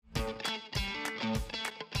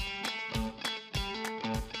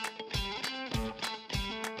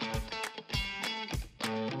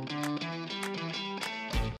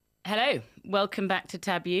Hello, welcome back to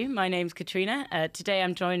Taboo. My name's Katrina. Today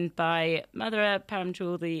I'm joined by Madhura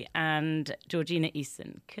Paramjyothi and Georgina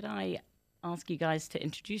Easton. Could I ask you guys to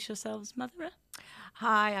introduce yourselves, Madhura?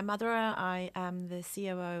 Hi, I'm Madhura. I am the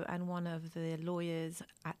COO and one of the lawyers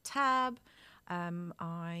at TAB.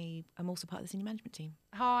 I am also part of the senior management team.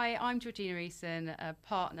 Hi, I'm Georgina Easton, a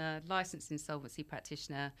partner, licensed insolvency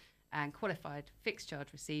practitioner and qualified fixed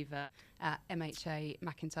charge receiver at MHA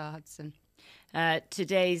McIntyre Hudson.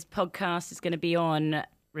 Today's podcast is going to be on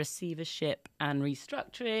receivership and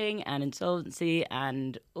restructuring and insolvency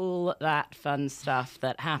and all that fun stuff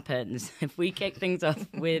that happens. If we kick things off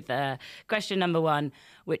with question number one,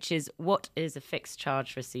 which is, what is a fixed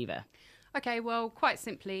charge receiver? Okay, well, quite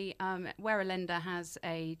simply, where a lender has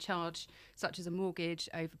a charge such as a mortgage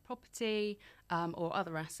over property or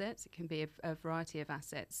other assets, it can be a variety of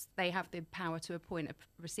assets, they have the power to appoint a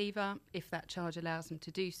receiver if that charge allows them to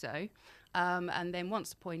do so. And then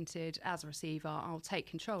once appointed as a receiver, I'll take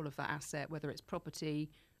control of that asset, whether it's property,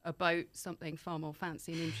 a boat, something far more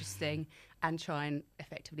fancy and interesting, and try and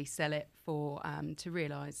effectively sell it for to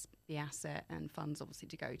realise the asset and funds obviously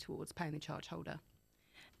to go towards paying the charge holder.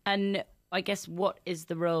 And I guess what is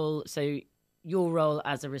the role? So your role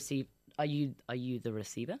as a receiver, are you the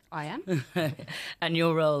receiver? I am. And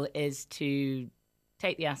your role is to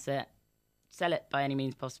take the asset, sell it by any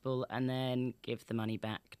means possible, and then give the money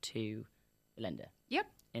back to the lender. Yep.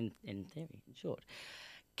 In theory, in short.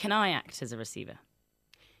 Can I act as a receiver?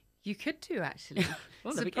 You could do, actually,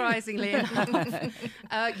 Well, surprisingly enough.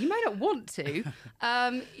 You may not want to.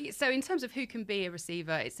 So in terms of who can be a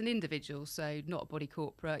receiver, it's an individual, so not a body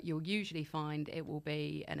corporate. You'll usually find it will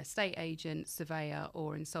be an estate agent, surveyor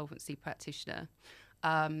or insolvency practitioner.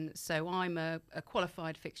 So I'm a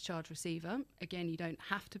qualified fixed charge receiver. Again, you don't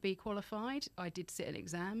have to be qualified. I did sit an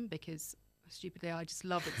exam because, stupidly, I just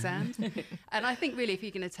love exams. And I think really if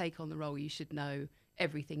you're going to take on the role, you should know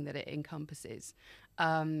everything that it encompasses.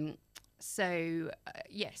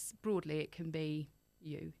 Yes, broadly it can be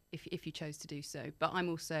you if you chose to do so. But I'm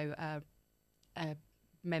also a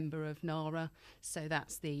member of NARA, so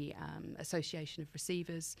that's the Association of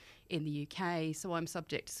Receivers in the UK. So I'm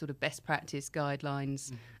subject to sort of best practice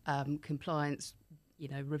guidelines, compliance,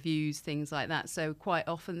 reviews, things like that. So quite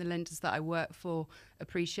often the lenders that I work for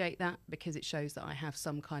appreciate that because it shows that I have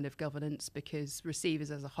some kind of governance, because receivers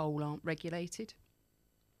as a whole aren't regulated.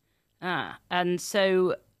 And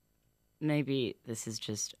so maybe this is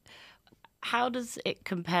just, how does it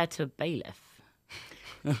compare to a bailiff?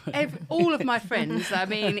 All of my friends, I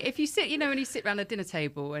mean, if you sit, when you sit around a dinner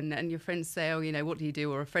table and your friends say, oh, what do you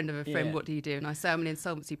do? Or a friend of a friend, what do you do? And I say, I'm an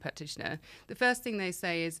insolvency practitioner. The first thing they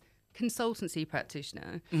say is consultancy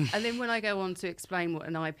practitioner. And then when I go on to explain what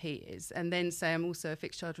an IP is and then say I'm also a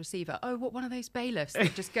fixed charge receiver, oh, what one of those bailiffs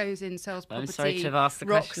that just goes in, sells property, I'm sorry to have asked the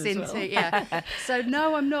rocks question into, as well. So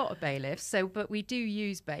no, I'm not a bailiff. But we do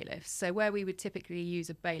use bailiffs. So where we would typically use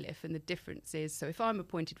a bailiff, and the difference is, so if I'm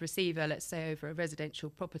appointed receiver, let's say over a residential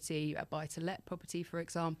property, a buy-to-let property, for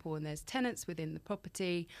example, and there's tenants within the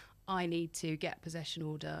property, I need to get a possession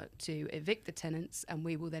order to evict the tenants, and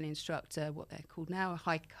we will then instruct what they're called now a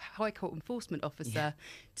high court enforcement officer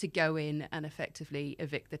to go in and effectively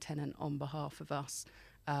evict the tenant on behalf of us,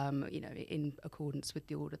 in accordance with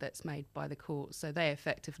the order that's made by the court. So they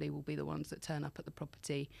effectively will be the ones that turn up at the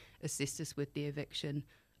property, assist us with the eviction,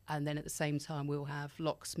 and then at the same time we'll have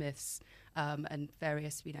locksmiths and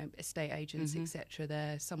various, estate agents, etc.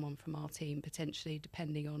 There, someone from our team potentially,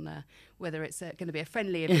 depending on whether it's going to be a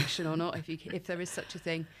friendly eviction or not, if there is such a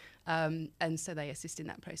thing. And so they assist in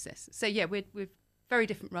that process. So yeah, we're very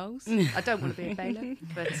different roles. I don't want to be a bailiff,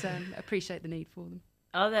 but appreciate the need for them.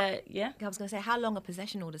 Are there? Yeah. I was going to say, how long are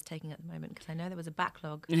possession orders taking at the moment? Because I know there was a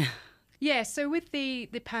backlog. Yeah, so with the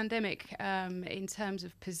pandemic, in terms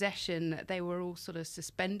of possession, they were all sort of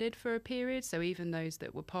suspended for a period. So even those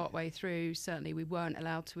that were partway through, certainly we weren't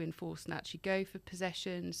allowed to enforce and actually go for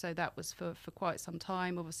possession. So that was for quite some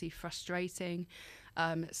time, obviously frustrating.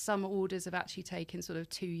 Some orders have actually taken sort of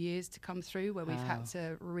 2 years to come through, where we've had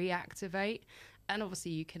to reactivate. And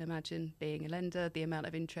obviously you can imagine, being a lender, the amount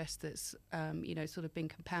of interest that's, sort of been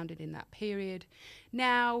compounded in that period.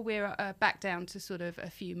 Now we're back down to sort of a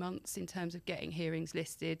few months in terms of getting hearings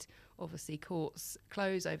listed. Obviously courts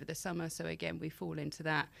close over the summer, so again we fall into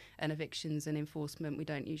that. And evictions and enforcement we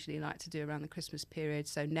don't usually like to do around the Christmas period.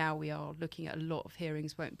 So now we are looking at a lot of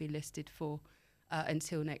hearings won't be listed for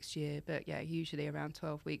until next year. But yeah, usually around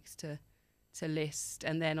 12 weeks to list,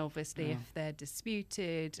 and then obviously if they're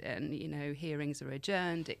disputed and hearings are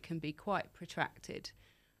adjourned, it can be quite protracted.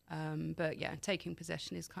 But yeah, taking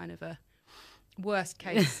possession is kind of worst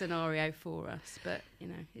case scenario for us, but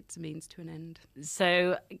it's a means to an end.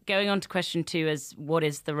 So going on to question 2 is, what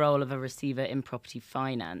is the role of a receiver in property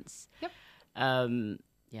finance? Yep.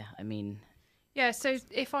 So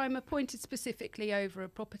if I'm appointed specifically over a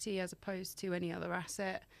property as opposed to any other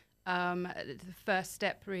asset, the first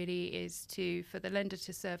step really is for the lender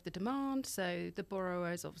to serve the demand. So the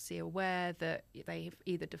borrower is obviously aware that they've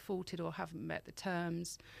either defaulted or haven't met the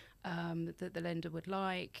terms that the lender would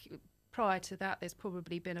like. Prior to that, there's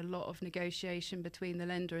probably been a lot of negotiation between the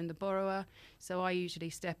lender and the borrower. So I usually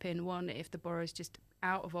step in, one, if the borrower's just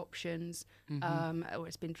out of options, or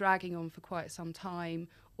it's been dragging on for quite some time,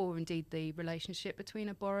 or indeed the relationship between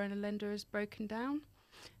a borrower and a lender is broken down.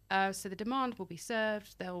 So the demand will be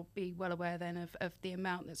served. They'll be well aware then of the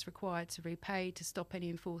amount that's required to repay to stop any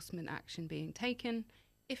enforcement action being taken.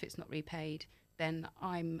 If it's not repaid, then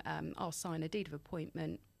I'll sign a deed of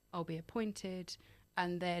appointment. I'll be appointed.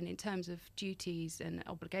 And then in terms of duties and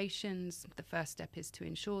obligations, the first step is to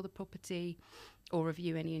insure the property or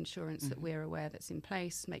review any insurance that we're aware that's in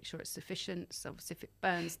place, make sure it's sufficient. So obviously if it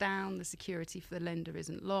burns down, the security for the lender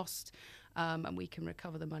isn't lost, and we can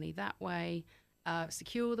recover the money that way.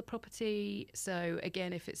 Secure the property. So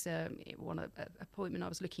again, if it's one appointment I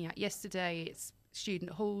was looking at yesterday, it's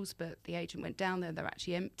student halls, but the agent went down there, they're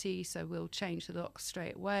actually empty, so we'll change the locks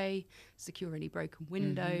straight away, secure any broken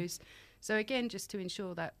windows. So again, just to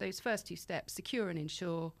ensure that those first 2 steps, secure and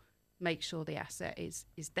insure, make sure the asset is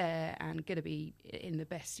there and going to be in the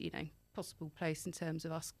best possible place in terms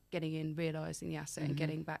of us getting in, realising the asset and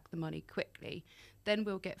getting back the money quickly. Then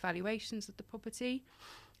we'll get valuations of the property.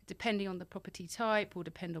 Depending on the property type will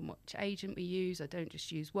depend on which agent we use. I don't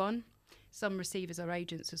just use one. Some receivers are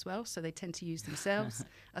agents as well, so they tend to use themselves.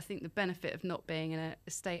 I think the benefit of not being an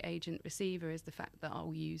estate agent receiver is the fact that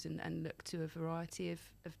I'll use and look to a variety of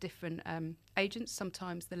different agents.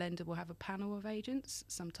 Sometimes the lender will have a panel of agents.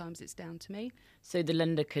 Sometimes it's down to me. So the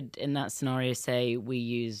lender could, in that scenario, say, we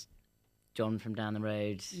use John from down the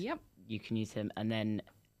road. Yep. You can use him. And then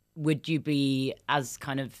would you be, as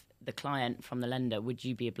kind of the client from the lender, would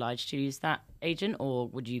you be obliged to use that agent? Or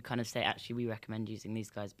would you kind of say, actually, we recommend using these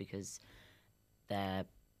guys because they're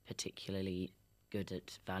particularly good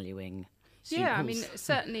at valuing Yeah, I mean,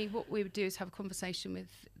 certainly what we would do is have a conversation with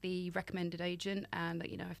the recommended agent and,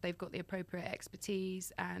 if they've got the appropriate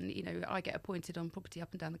expertise and, I get appointed on property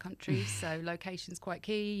up and down the country, so location's quite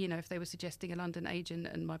key. If they were suggesting a London agent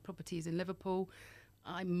and my property is in Liverpool,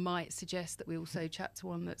 I might suggest that we also chat to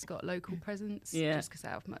one that's got local presence, just because they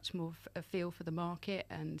have much more a feel for the market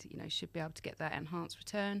and, should be able to get that enhanced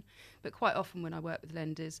return. But quite often when I work with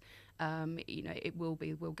lenders,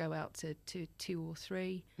 we'll go out to 2 or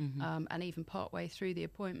 3, and even part way through the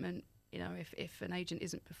appointment, if an agent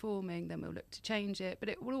isn't performing, then we'll look to change it. But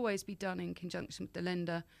it will always be done in conjunction with the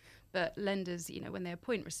lender. But lenders, when they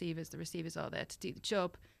appoint receivers, the receivers are there to do the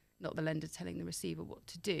job, not the lender telling the receiver what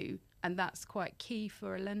to do. And that's quite key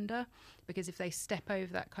for a lender, because if they step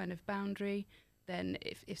over that kind of boundary, then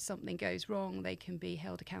if something goes wrong, they can be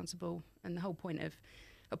held accountable. And the whole point of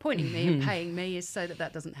appointing me and paying me is so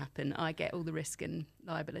that doesn't happen. I get all the risk and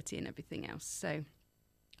liability and everything else. So,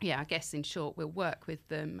 yeah, I guess in short, we'll work with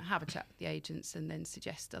them, have a chat with the agents, and then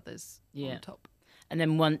suggest others on top. And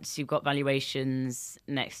then once you've got valuations,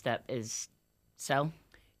 next step is sell?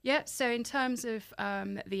 Yeah, so in terms of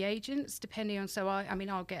the agents, depending on,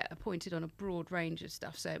 I'll get appointed on a broad range of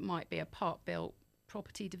stuff. So it might be a part-built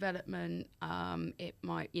property development. It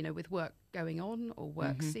might, with work going on or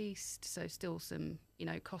work ceased. So still some,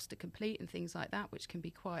 cost to complete and things like that, which can be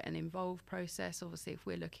quite an involved process. Obviously, if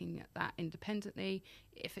we're looking at that independently,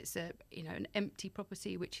 if it's an empty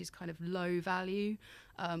property, which is kind of low value,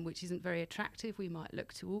 which isn't very attractive, we might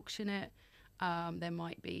look to auction it. There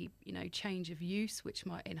might be, change of use, which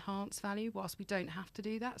might enhance value. Whilst we don't have to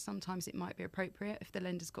do that, sometimes it might be appropriate if the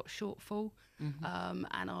lender's got shortfall,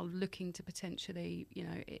 and are looking to potentially,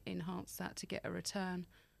 enhance that to get a return.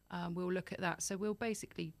 We'll look at that. So we'll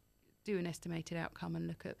basically do an estimated outcome and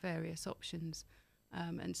look at various options,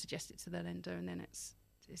 and suggest it to the lender, and then it's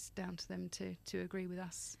down to them to agree with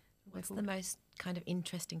us. What's the most kind of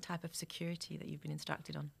interesting type of security that you've been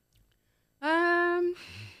instructed on?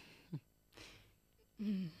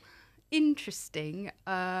 Interesting.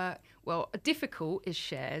 Difficult is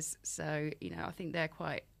shares. So, I think they're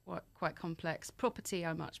quite complex. Property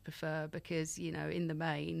I much prefer because, in the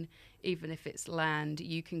main, even if it's land,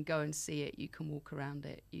 you can go and see it, you can walk around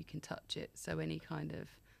it, you can touch it. So any kind of,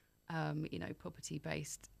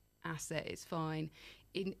 property-based asset is fine.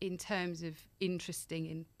 In terms of interesting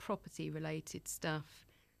in property-related stuff,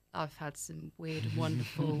 I've had some weird and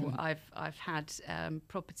wonderful. I've had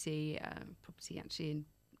property actually in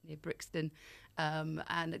near Brixton,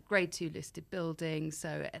 and a grade 2 listed building.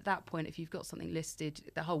 So at that point, if you've got something listed,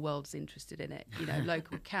 the whole world's interested in it, you know,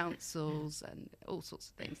 local councils and all sorts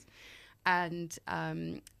of things. And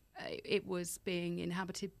it was being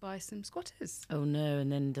inhabited by some squatters. Oh no!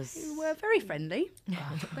 And then Who were very friendly.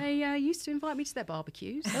 They used to invite me to their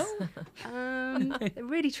barbecues. They're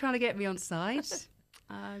really trying to get me on site.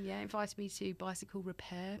 Invited me to bicycle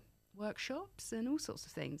repair workshops and all sorts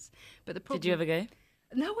of things. But the problem, did you ever go?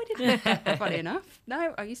 No, I didn't. Funny enough,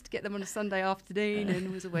 no. I used to get them on a Sunday afternoon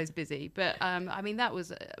and was always busy. But I mean, that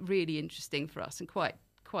was really interesting for us and quite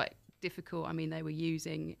difficult. I mean, they were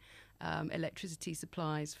using electricity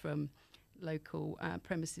supplies from local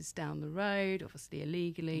premises down the road, obviously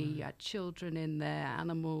illegally. You had children in there,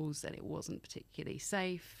 animals, and it wasn't particularly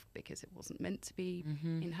safe because it wasn't meant to be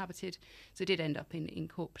inhabited. So it did end up in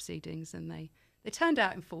court proceedings, and they turned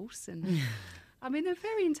out in force. And I mean, they're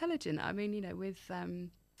very intelligent. I mean, you know, with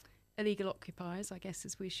illegal occupiers, I guess,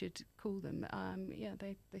 as we should call them,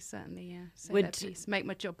 they certainly say their piece, make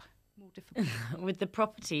my job more difficult. With the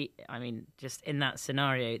property, I mean, just in that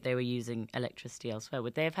scenario, they were using electricity elsewhere.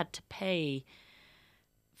 Would they have had to pay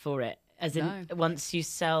for it? As in, once you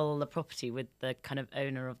sell the property, would the kind of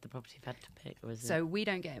owner of the property have had to pay? Or so we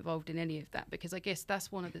don't get involved in any of that, because I guess that's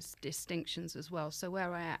one of the distinctions as well. So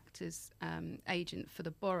where I act as agent for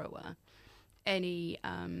the borrower, any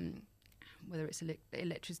whether it's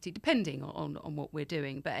electricity, depending on what we're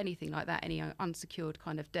doing, but anything like that, any unsecured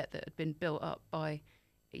kind of debt that had been built up by,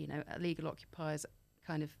 you know, illegal occupiers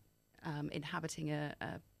kind of inhabiting a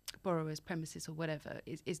borrower's premises or whatever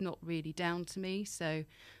is not really down to me. So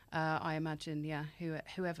I imagine,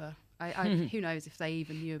 whoever, who knows if they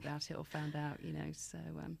even knew about it or found out, you know. So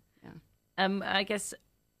I guess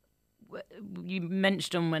you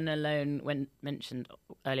mentioned when a loan went into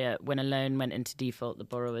default, the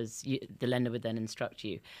lender would then instruct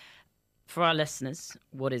you. For our listeners,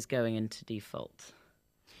 what is going into default?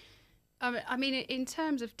 I mean, in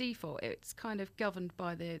terms of default, it's kind of governed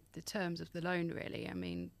by the terms of the loan, really. I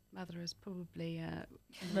mean, Mother has probably...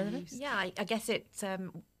 I guess it's...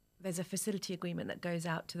 there's a facility agreement that goes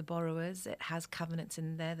out to the borrowers. It has covenants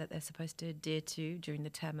in there that they're supposed to adhere to during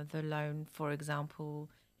the term of the loan. For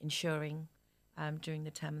example, insuring during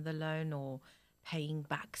the term of the loan, or paying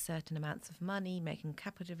back certain amounts of money, making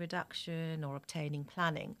capital reduction, or obtaining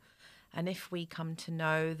planning. And if we come to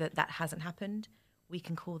know that that hasn't happened, we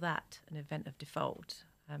can call that an event of default.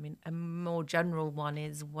 I mean, a more general one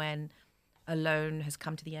is when a loan has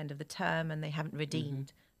come to the end of the term and they haven't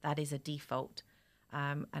redeemed. That is a default.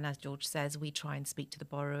 And as George says, we try and speak to the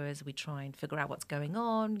borrowers. We try and figure out what's going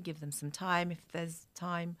on, give them some time if there's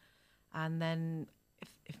time. And then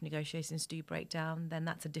if negotiations do break down, then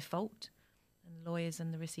that's a default. And lawyers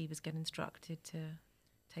and the receivers get instructed to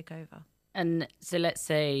take over. And so let's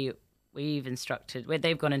say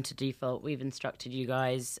they've gone into default, we've instructed you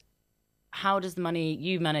guys. How does the money,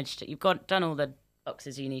 you've done all the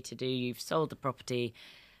boxes you need to do, you've sold the property.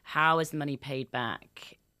 How is the money paid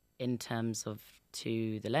back in terms of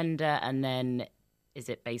to the lender? And then is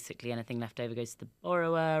it basically anything left over goes to the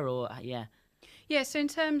borrower, or Yeah, so in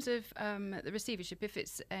terms of the receivership, if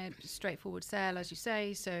it's a straightforward sale, as you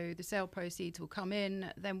say, so the sale proceeds will come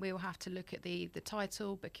in, then we'll have to look at the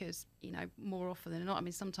title, because, you know, more often than not, I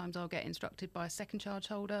mean, sometimes I'll get instructed by a second charge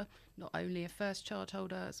holder, not only a first charge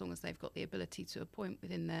holder. As long as they've got the ability to appoint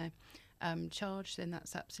within their charge, then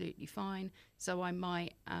that's absolutely fine. So I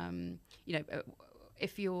might,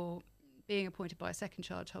 if you're being appointed by a second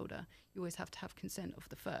charge holder, you always have to have consent of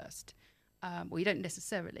the first. Well, you don't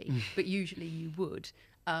necessarily, but usually you would.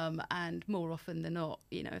 And more often than not,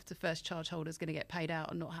 you know, if the first charge holder is going to get paid out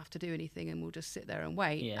and not have to do anything and will just sit there and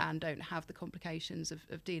wait and don't have the complications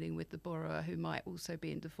of dealing with the borrower who might also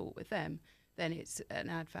be in default with them, then it's an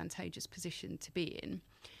advantageous position to be in.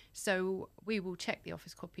 So we will check the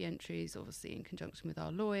office copy entries, obviously in conjunction with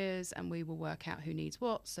our lawyers, and we will work out who needs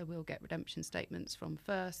what. So we'll get redemption statements from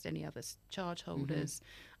first, any other charge holders.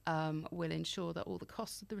 We'll ensure that all the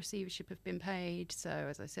costs of the receivership have been paid. So,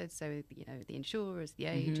 as I said, you know, the insurers, the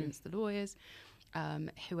agents, the lawyers,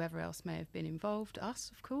 whoever else may have been involved,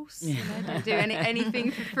 us, of course. You know, don't do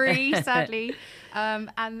anything for free, sadly.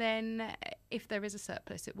 And then if there is a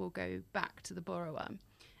surplus, it will go back to the borrower.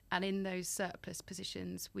 And in those surplus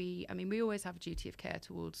positions, we always have a duty of care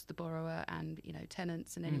towards the borrower and, you know,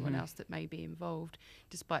 tenants and anyone else that may be involved,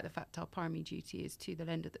 despite the fact our primary duty is to the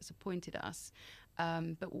lender that's appointed us.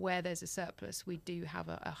 But where there's a surplus, we do have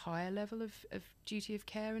a higher level of duty of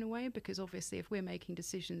care in a way, because obviously if we're making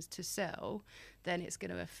decisions to sell, then it's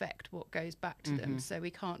going to affect what goes back to them. So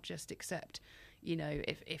we can't just accept, you know,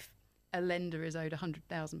 if a lender is owed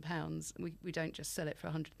 £100,000, we don't just sell it for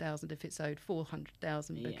 100,000 if it's owed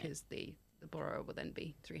 400,000, because the borrower will then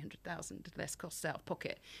be 300,000 less costs out of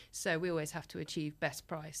pocket. So we always have to achieve best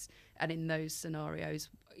price. And in those scenarios,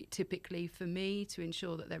 typically for me, to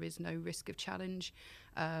ensure that there is no risk of challenge,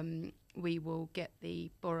 we will get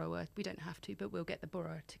the borrower, we don't have to, but we'll get the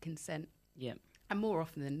borrower to consent. Yeah. And more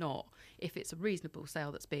often than not, if it's a reasonable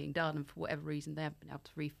sale that's being done and for whatever reason they haven't been able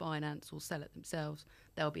to refinance or sell it themselves,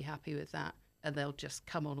 they'll be happy with that. And they'll just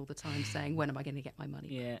come on all the time saying, when am I going to get my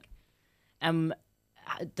money back?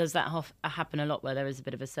 Does that happen a lot where there is a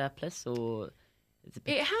bit of a surplus, or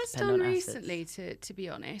it has done recently, to be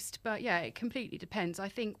honest, but yeah, it completely depends. I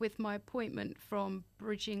think with my appointment from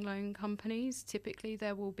bridging loan companies, typically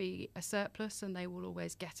there will be a surplus and they will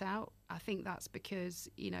always get out. I think that's because,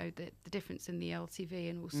 you know, the difference in the LTV,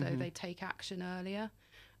 and also they take action earlier.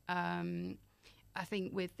 I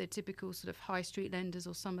think with the typical sort of high street lenders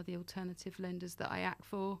or some of the alternative lenders that I act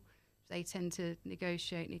for, they tend to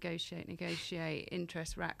negotiate,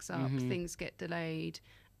 interest racks up, things get delayed.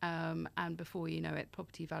 And before you know it,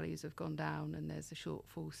 property values have gone down and there's a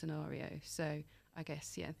shortfall scenario. So I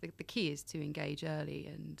guess, the key is to engage early,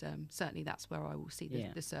 and certainly that's where I will see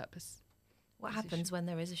the surplus. What happens when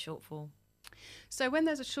there is a shortfall? So when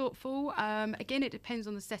there's a shortfall, again, it depends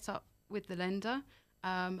on the setup with the lender.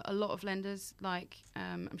 A lot of lenders, like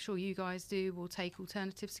I'm sure you guys do, will take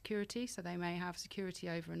alternative security. So they may have security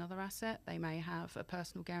over another asset. They may have a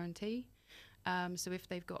personal guarantee. So if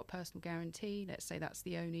they've got a personal guarantee, let's say that's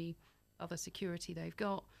the only other security they've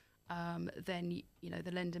got, then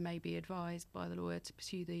the lender may be advised by the lawyer to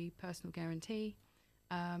pursue the personal guarantee.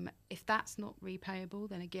 If that's not repayable,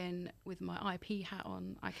 then again, with my IP hat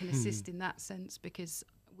on, I can assist in that sense, because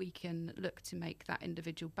we can look to make that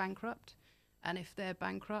individual bankrupt. And if they're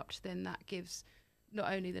bankrupt, then that gives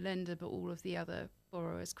not only the lender but all of the other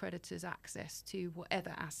borrowers, creditors, access to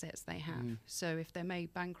whatever assets they have. So if they're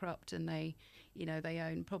made bankrupt and they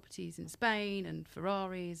own properties in Spain and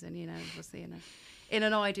Ferraris, and obviously in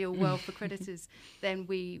an ideal world for creditors, then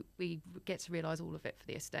we get to realise all of it for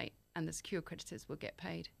the estate, and the secured creditors will get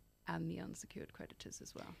paid, and the unsecured creditors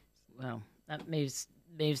as well. Well, that moves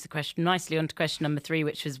the question nicely on to question number 3,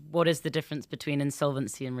 which is, what is the difference between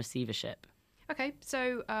insolvency and receivership? Okay,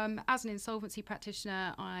 so as an insolvency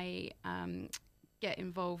practitioner, I get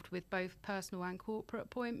involved with both personal and corporate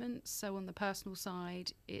appointments. So on the personal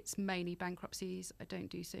side, it's mainly bankruptcies. I don't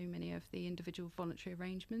do so many of the individual voluntary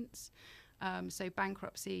arrangements. So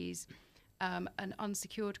bankruptcies, an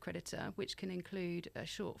unsecured creditor, which can include a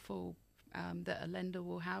shortfall that a lender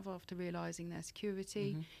will have after realising their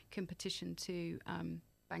security, can petition to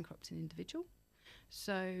bankrupt an individual.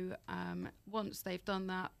 So once they've done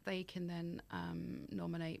that, they can then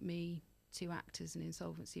nominate me to act as an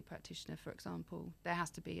insolvency practitioner, for example. There has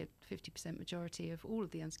to be a 50% majority of all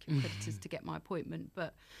of the unsecured creditors to get my appointment.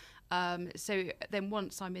 But so then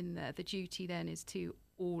once I'm in there, the duty then is to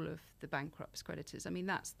all of the bankrupt creditors. I mean,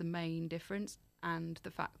 that's the main difference, and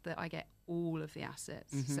the fact that I get all of the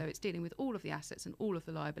assets. So it's dealing with all of the assets and all of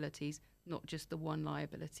the liabilities, not just the one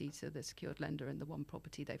liability to the secured lender and the one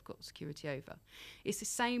property they've got security over. It's the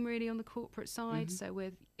same really on the corporate side. So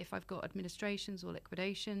if I've got administrations or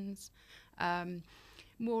liquidations,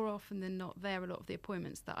 more often than not, a lot of the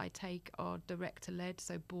appointments that I take are director-led,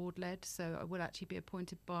 so board-led. So I will actually be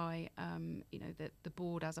appointed by, the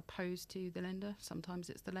board as opposed to the lender. Sometimes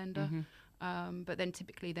it's the lender. But then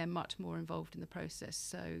typically they're much more involved in the process.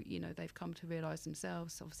 So, they've come to realise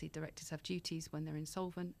themselves. Obviously, directors have duties when they're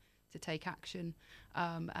insolvent to take action,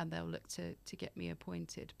 and they'll look to get me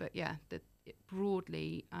appointed. But yeah,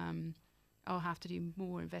 broadly, I'll have to do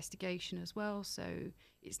more investigation as well. So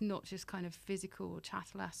it's not just kind of physical or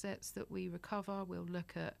chattel assets that we recover. We'll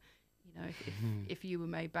look at, if you were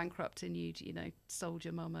made bankrupt and you'd, sold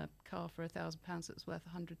your mum a car for £1,000 that's worth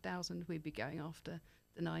 100,000, we'd be going after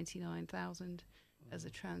the 99,000 as a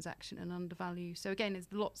transaction and undervalue. So again,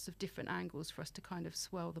 there's lots of different angles for us to kind of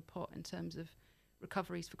swell the pot in terms of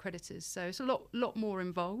recoveries for creditors. So it's a lot more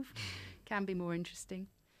involved, can be more interesting.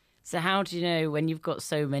 So how do you know, when you've got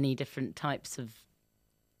so many different types of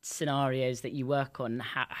scenarios that you work on,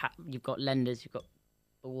 how you've got lenders, you've got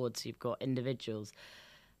boards, you've got individuals?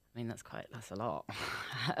 I mean, that's a lot.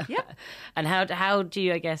 Yeah. And how do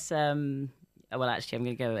you, I guess, well, actually, I'm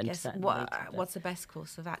going to go into that. What's the best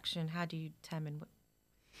course of action? How do you determine what?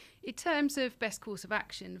 In terms of best course of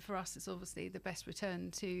action, for us, it's obviously the best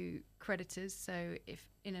return to creditors. So if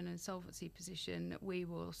in an insolvency position,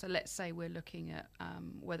 so let's say we're looking at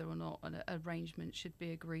whether or not an arrangement should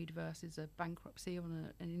be agreed versus a bankruptcy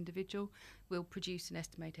on an individual, we'll produce an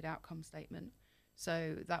estimated outcome statement.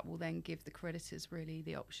 So that will then give the creditors really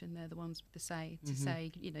the option. They're the ones with the say to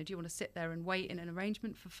say, do you want to sit there and wait in an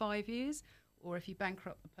arrangement for 5 years? Or if you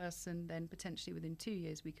bankrupt the person, then potentially within 2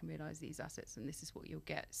 years we can realise these assets and this is what you'll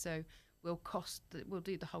get. So we'll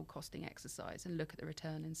do the whole costing exercise and look at the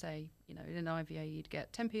return and say, in an IVA you'd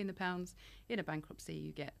get 10p in the pounds, in a bankruptcy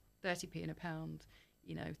you get 30p in a pound,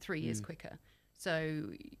 3 years quicker. So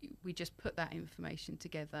we just put that information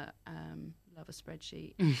together, love a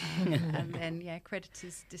spreadsheet, and then,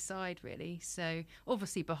 creditors decide really. So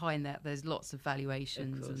obviously behind that there's lots of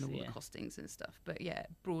valuations and all the costings and stuff. But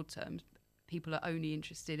broad terms, people are only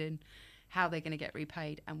interested in how they're going to get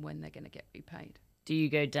repaid and when they're going to get repaid. Do you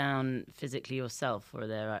go down physically yourself, or are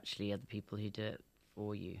there actually other people who do it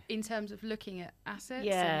for you? In terms of looking at assets?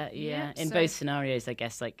 In both scenarios, I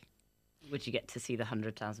guess, would you get to see the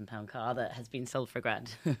 £100,000 car that has been sold for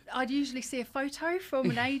 £1,000? I'd usually see a photo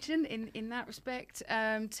from an agent in that respect.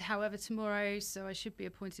 However, tomorrow, so I should be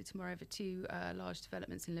appointed tomorrow over 2 large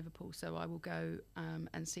developments in Liverpool, so I will go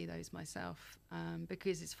and see those myself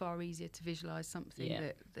because it's far easier to visualise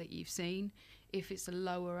something that you've seen. If it's a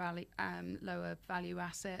lower value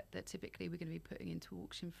asset that typically we're going to be putting into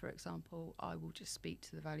auction, for example, I will just speak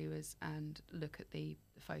to the valuers and look at the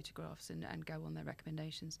photographs and go on their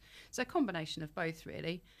recommendations. So a combination of both,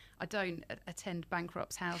 really. I don't attend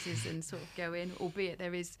bankrupts' houses and sort of go in, albeit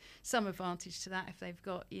there is some advantage to that if they've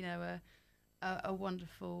got, a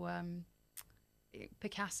wonderful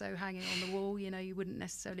Picasso hanging on the wall. You wouldn't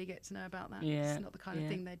necessarily get to know about that. Yeah. It's not the kind of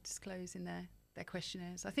thing they'd disclose in their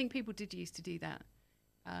questionnaires. I think people did used to do that,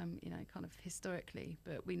 kind of historically,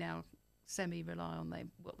 but we now semi-rely on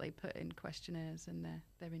what they put in questionnaires and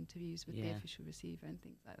their interviews with the official receiver and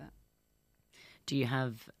things like that. Do you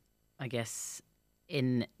have, I guess,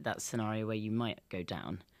 in that scenario where you might go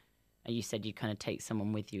down, you said you kind of take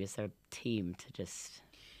someone with you, is there a team to just...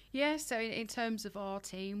 Yeah, so in terms of our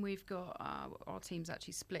team, we've got our team's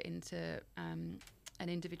actually split into an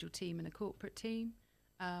individual team and a corporate team.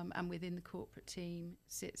 And within the corporate team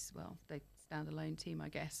sits, the standalone team, I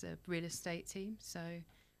guess, a real estate team. So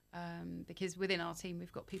because within our team,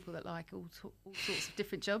 we've got people that like all sorts of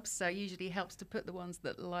different jobs. So it usually helps to put the ones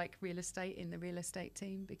that like real estate in the real estate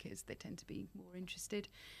team because they tend to be more interested.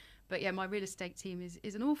 But my real estate team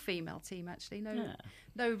is an all-female team, actually.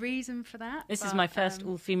 No reason for that. This is my first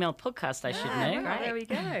all-female podcast, I should know. Right. There we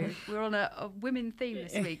go. We're on a women theme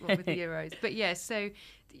this week with the Euros. But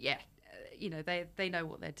they know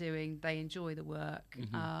what they're doing. They enjoy the work.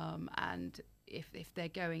 And if they're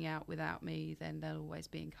going out without me, then they'll always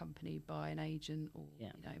be accompanied by an agent or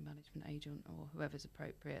management agent or whoever's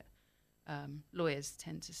appropriate. Lawyers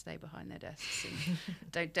tend to stay behind their desks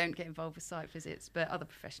and don't get involved with site visits, but other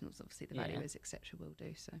professionals, obviously the valuers, etc., will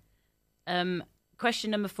do so.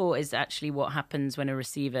 Question number 4 is actually what happens when a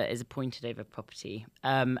receiver is appointed over property,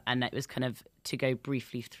 and that was kind of to go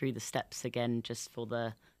briefly through the steps again, just for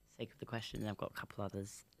the sake of the question. I've got a couple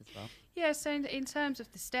others as well. Yeah, so in terms of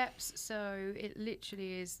the steps, so it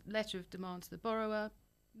literally is letter of demand to the borrower,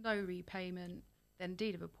 no repayment, then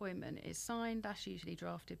deed of appointment is signed. That's usually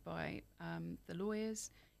drafted by the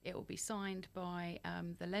lawyers. It will be signed by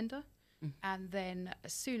the lender. And then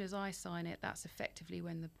as soon as I sign it, that's effectively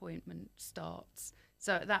when the appointment starts.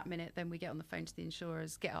 So at that minute, then we get on the phone to the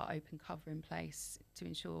insurers, get our open cover in place to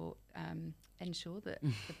ensure that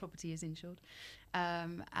the property is insured.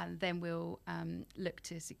 And then we'll look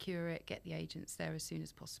to secure it, get the agents there as soon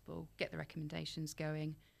as possible, get the recommendations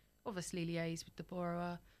going, obviously liaise with the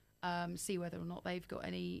borrower, see whether or not they've got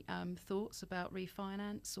any thoughts about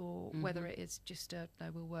refinance or whether it is just no,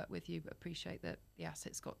 we'll work with you, but appreciate that the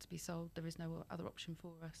asset's got to be sold. There is no other option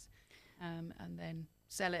for us. And then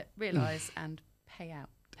sell it, realise and pay out.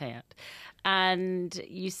 And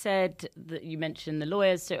you said that you mentioned the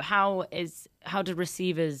lawyers. So how do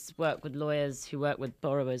receivers work with lawyers who work with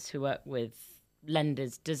borrowers who work with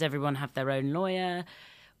lenders? Does everyone have their own lawyer?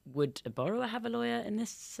 Would a borrower have a lawyer in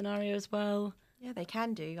this scenario as well? Yeah, they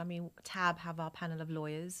can do. I mean, TAB have our panel of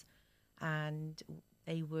lawyers, and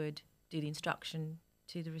they would do the instruction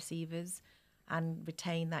to the receivers and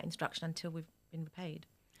retain that instruction until we've been repaid.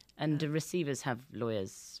 And do receivers have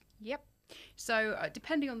lawyers? Yep. So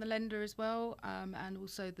depending on the lender as well, and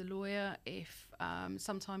also the lawyer, if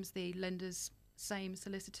sometimes the lender's same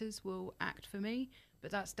solicitors will act for me, but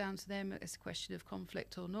that's down to them. It's a question of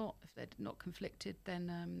conflict or not. If they're not conflicted,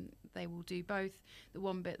 then they will do both. The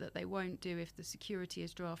one bit that they won't do, if the security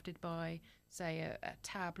is drafted by, say, a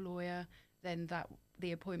TAB lawyer, then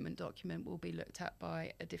the appointment document will be looked at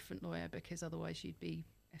by a different lawyer, because otherwise you'd be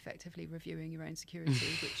effectively reviewing your own security,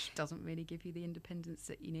 which doesn't really give you the independence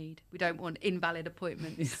that you need. We don't want invalid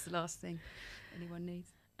appointments. It's the last thing anyone needs.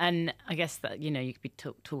 And I guess that, you could be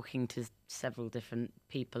talking to several different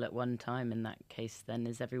people at one time in that case. Then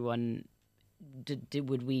is everyone,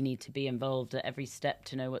 would we need to be involved at every step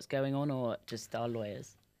to know what's going on, or just our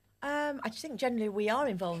lawyers? I just think generally we are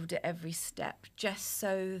involved at every step, just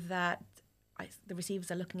so that the receivers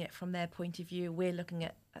are looking at it from their point of view. We're looking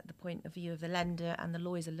at the point of view of the lender, and the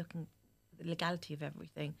lawyers are looking at the legality of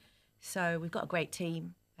everything. So we've got a great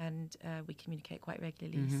team, and we communicate quite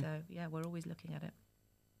regularly. So yeah, we're always looking at it.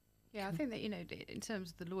 Yeah, I think that, in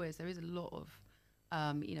terms of the lawyers, there is a lot of,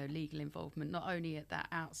 legal involvement, not only at that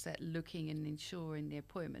outset looking and ensuring the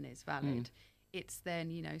appointment is valid, it's then,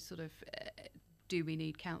 do we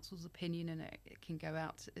need counsel's opinion? And it can go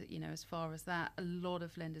out, as far as that. A lot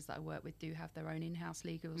of lenders that I work with do have their own in-house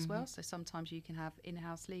legal as well. So sometimes you can have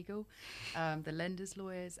in-house legal, the lender's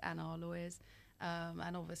lawyers and our lawyers.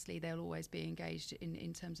 And obviously they'll always be engaged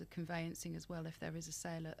in terms of conveyancing as well if there is a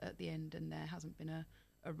sale at the end and there hasn't been a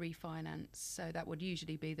refinance. So that would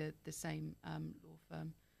usually be the same law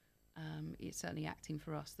firm. It's certainly acting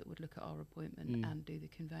for us that would look at our appointment and do the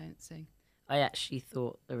conveyancing. I actually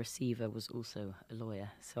thought the receiver was also a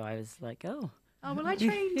lawyer, so I was like, oh. Oh, well, I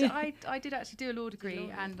trained, I did actually do a law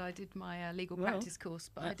degree and I did my legal practice course,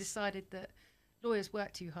 but I decided that lawyers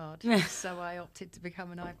work too hard, so I opted to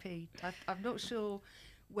become an IP. I'm not sure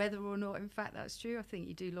whether or not, in fact, that's true. I think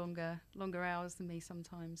you do longer hours than me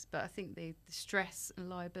sometimes, but I think the stress and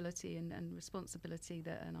liability and responsibility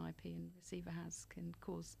that an IP and receiver has can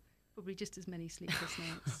cause probably just as many sleepless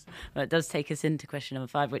nights. Well, it does take us into question number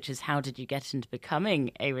 5, which is how did you get into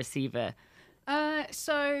becoming a receiver?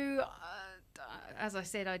 As I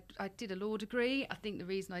said, I did a law degree. I think the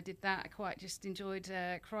reason I did that, I quite just enjoyed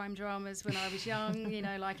crime dramas when I was young,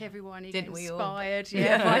 like everyone, you get inspired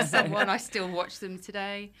by someone. I still watch them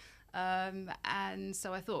today. And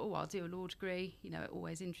so I thought, I'll do a law degree. It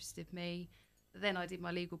always interested me. Then I did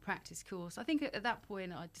my legal practice course. I think at that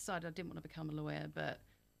point I decided I didn't want to become a lawyer, but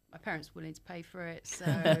my parents were willing to pay for it. So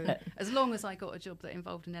as long as I got a job that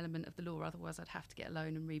involved an element of the law, otherwise I'd have to get a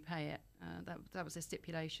loan and repay it. That was a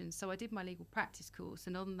stipulation. So I did my legal practice course,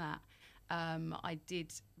 and on that I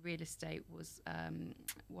did real estate was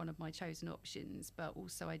one of my chosen options, but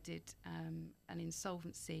also I did an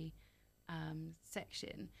insolvency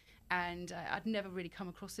section. And I'd never really come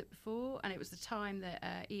across it before. And it was the time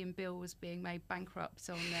that Ian Bill was being made bankrupt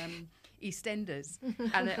on EastEnders.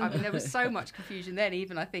 And there was so much confusion then,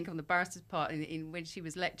 even I think on the barrister's part, in when she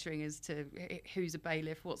was lecturing as to who's a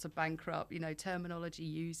bailiff, what's a bankrupt, terminology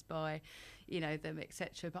used by, them,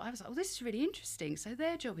 etc. But I was like, this is really interesting. So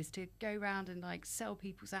their job is to go around and sell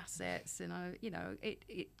people's assets. And,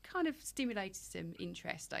 it kind of stimulated some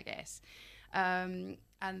interest, I guess. And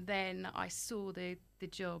then I saw the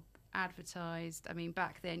job advertised. I mean,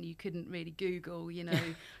 back then you couldn't really Google,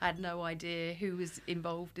 I had no idea who was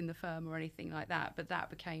involved in the firm or anything like that, but that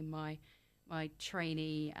became my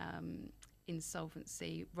trainee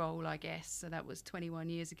insolvency role, I guess. So that was 21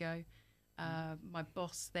 years ago. My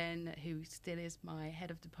boss then, who still is my head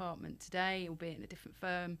of department today, albeit in a different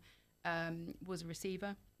firm, was a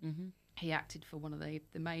receiver. He acted for one of the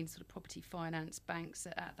main sort of property finance banks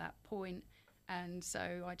at that point. And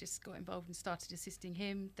so I just got involved and started assisting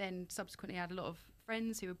him. Then subsequently I had a lot of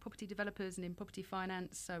friends who were property developers and in property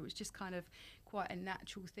finance. So it was just kind of quite a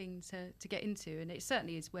natural thing to get into. And it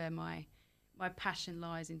certainly is where my passion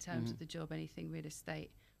lies in terms of the job, anything real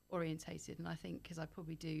estate orientated. And I think because I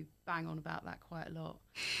probably do bang on about that quite a lot,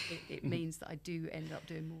 it means that I do end up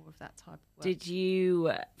doing more of that type of work. Did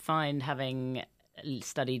you find having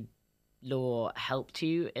studied law helped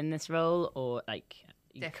you in this role, or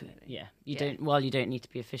Definitely. You don't. While you don't need to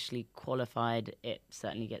be officially qualified, it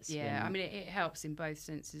certainly gets. Yeah, I mean, it helps in both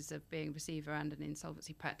senses of being a receiver and an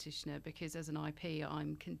insolvency practitioner, because as an IP,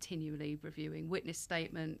 I'm continually reviewing witness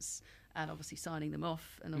statements and obviously signing them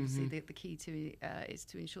off. And obviously, the key to is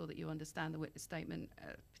to ensure that you understand the witness statement,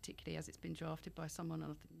 particularly as it's been drafted by someone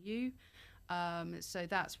other than you. So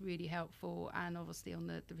that's really helpful. And obviously, on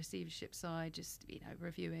the receivership side, just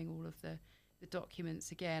reviewing all of the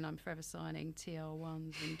documents. Again, I'm forever signing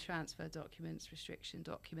TR1s and transfer documents, restriction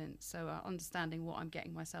documents. So understanding what I'm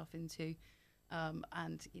getting myself into,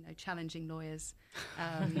 and challenging lawyers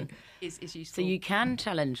is useful. So you can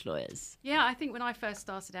challenge lawyers? Yeah, I think when I first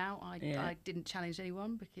started out, I didn't challenge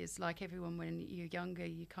anyone, because like everyone, when you're younger,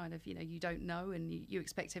 you kind of you don't know, and you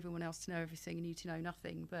expect everyone else to know everything and you to know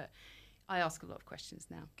nothing. But I ask a lot of questions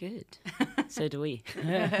now. Good. So do we.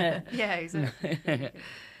 Yeah, exactly.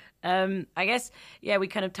 I guess, we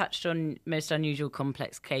kind of touched on most unusual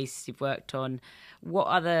complex cases you've worked on. What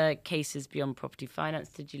other cases beyond property finance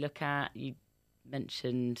did you look at? You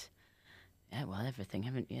mentioned Yeah, well, everything,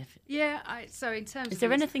 haven't you? Yeah. So in terms, Is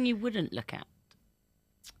there anything you wouldn't look at?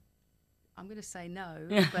 I'm going to say no,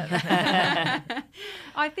 but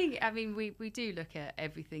I think, I mean, we do look at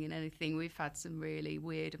everything and anything. We've had some really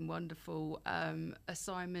weird and wonderful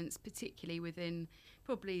assignments, particularly within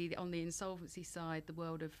probably on the insolvency side, the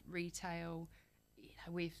world of retail. You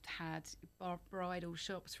know, we've had bridal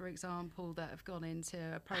shops, for example, that have gone into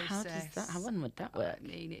a process. How would that work? I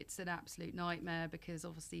mean, it's an absolute nightmare because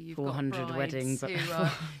obviously you've 400 got brides weddings who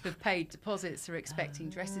have paid deposits, are expecting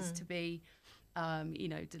dresses to be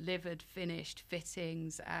delivered, finished,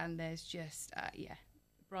 fittings, and there's just,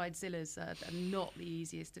 bridezillas are not the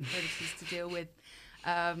easiest of creditors to deal with.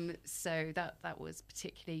 So that was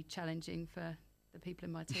particularly challenging for the people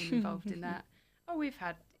in my team involved in that. Oh, we've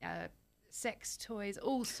had sex toys,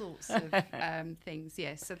 all sorts of things.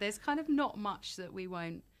 Yes, so there's kind of not much that we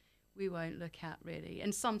won't look at really.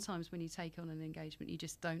 And sometimes when you take on an engagement, you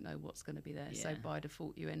just don't know what's going to be there. Yeah. So by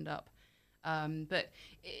default, you end up. But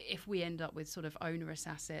if we end up with sort of onerous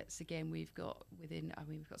assets, again, we've got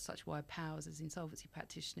such wide powers as insolvency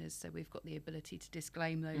practitioners, so we've got the ability to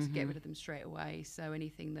disclaim those, get rid of them straight away. So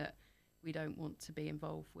anything that we don't want to be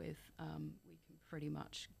involved with, we can pretty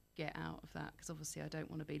much get out of that, because obviously I don't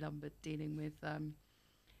want to be lumbered dealing with,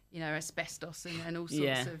 asbestos and all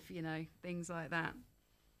sorts of, things like that.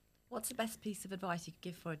 What's the best piece of advice you could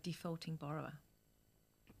give for a defaulting borrower?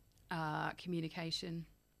 Communication.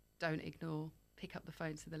 Don't ignore. Pick up the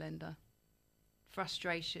phone to the lender.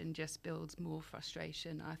 Frustration just builds more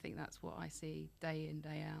frustration. I think that's what I see day in,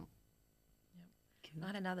 day out. Yep. Cool. I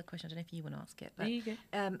had another question. I don't know if you want to ask it. But, there you go.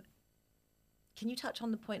 Can you touch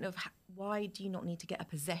on the point of why do you not need to get a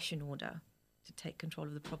possession order to take control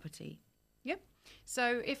of the property? Yep.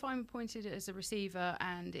 So if I'm appointed as a receiver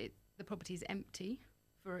and the property is empty,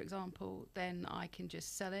 for example, then I can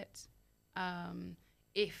just sell it.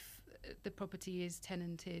 If the property is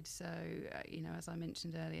tenanted, so as I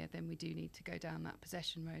mentioned earlier, then we do need to go down that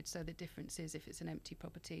possession road. So the difference is, if it's an empty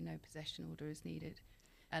property, no possession order is needed,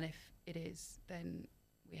 and if it is, then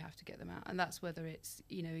we have to get them out. And that's whether it's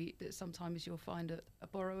that sometimes you'll find a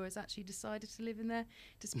borrower has actually decided to live in there,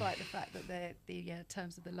 despite the fact that the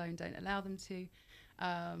terms of the loan don't allow them to.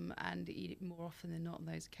 And more often than not, on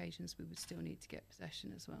those occasions, we would still need to get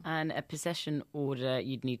possession as well. And a possession order,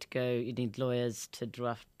 you'd need lawyers to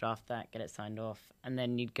draft that, get it signed off, and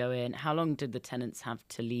then you'd go in. How long did the tenants have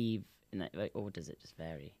to leave, or does it just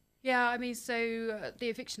vary? Yeah, I mean, so the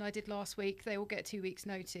eviction I did last week, they all get 2 weeks'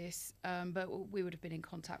 notice, but we would have been in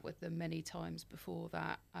contact with them many times before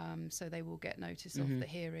that, so they will get notice of the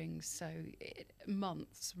hearings, so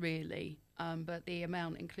months really, but the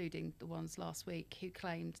amount, including the ones last week who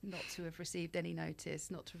claimed not to have received any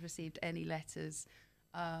notice, not to have received any letters,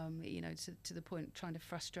 to the point of trying to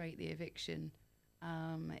frustrate the eviction.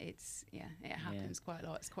 It happens quite a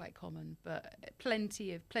lot. It's quite common, but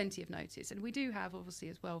plenty of notice. And we do have, obviously,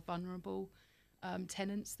 as well, vulnerable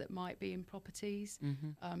tenants that might be in properties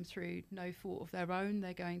through no fault of their own.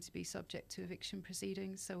 They're going to be subject to eviction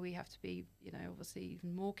proceedings, so we have to be, obviously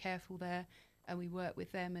even more careful there. And we work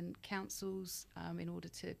with them and councils in order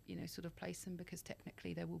to, sort of place them, because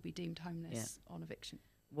technically they will be deemed homeless on eviction.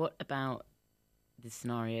 What about the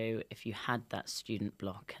scenario if you had that student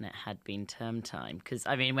block and it had been term time? Because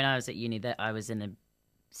I mean, when I was at uni, I was in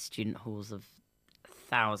student halls of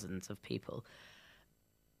thousands of people.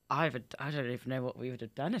 I don't even know what we would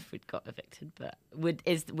have done if we'd got evicted. But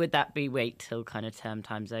would that be wait till kind of term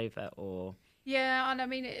time's over, or? Yeah, and I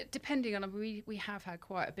mean, depending on, we have had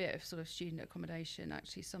quite a bit of sort of student accommodation.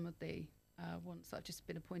 Actually, some of the ones that I've just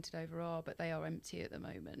been appointed over but they are empty at the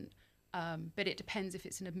moment. But it depends if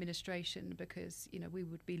it's an administration, because we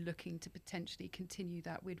would be looking to potentially continue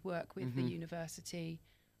that. We'd work with the university,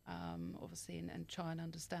 obviously, and try and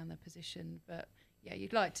understand their position. But yeah,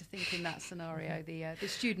 you'd like to think in that scenario the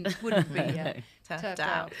students wouldn't be turfed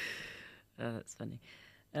out. Oh, that's funny.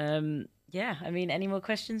 I mean, any more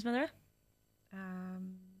questions, Mother?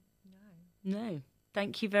 No.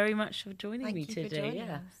 Thank you very much for joining me today.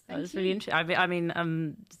 That was really interesting. I mean,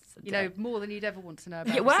 more than you'd ever want to know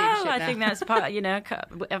about. Yeah, well, I think that's part.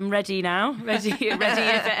 I'm ready now. Ready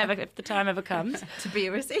if the time ever comes to be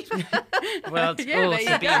a receiver. Well, to be a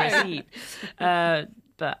receiver.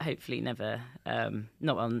 But hopefully never.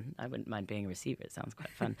 Not on. I wouldn't mind being a receiver. It sounds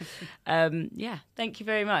quite fun. Thank you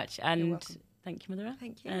very much, and thank you, Mother.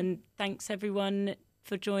 Thank you, and thanks everyone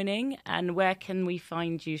for joining. And where can we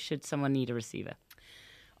find you should someone need a receiver?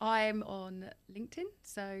 I'm on LinkedIn,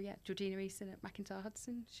 so yeah, Georgina Easton at McIntyre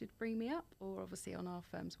Hudson should bring me up, or obviously on our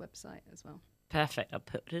firm's website as well. Perfect. I'll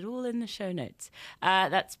put it all in the show notes.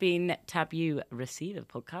 That's been Taboo Receiver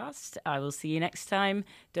Podcast. I will see you next time.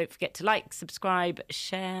 Don't forget to like, subscribe,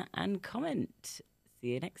 share, and comment. See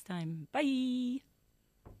you next time. Bye.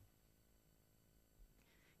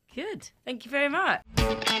 Good. Thank you very much.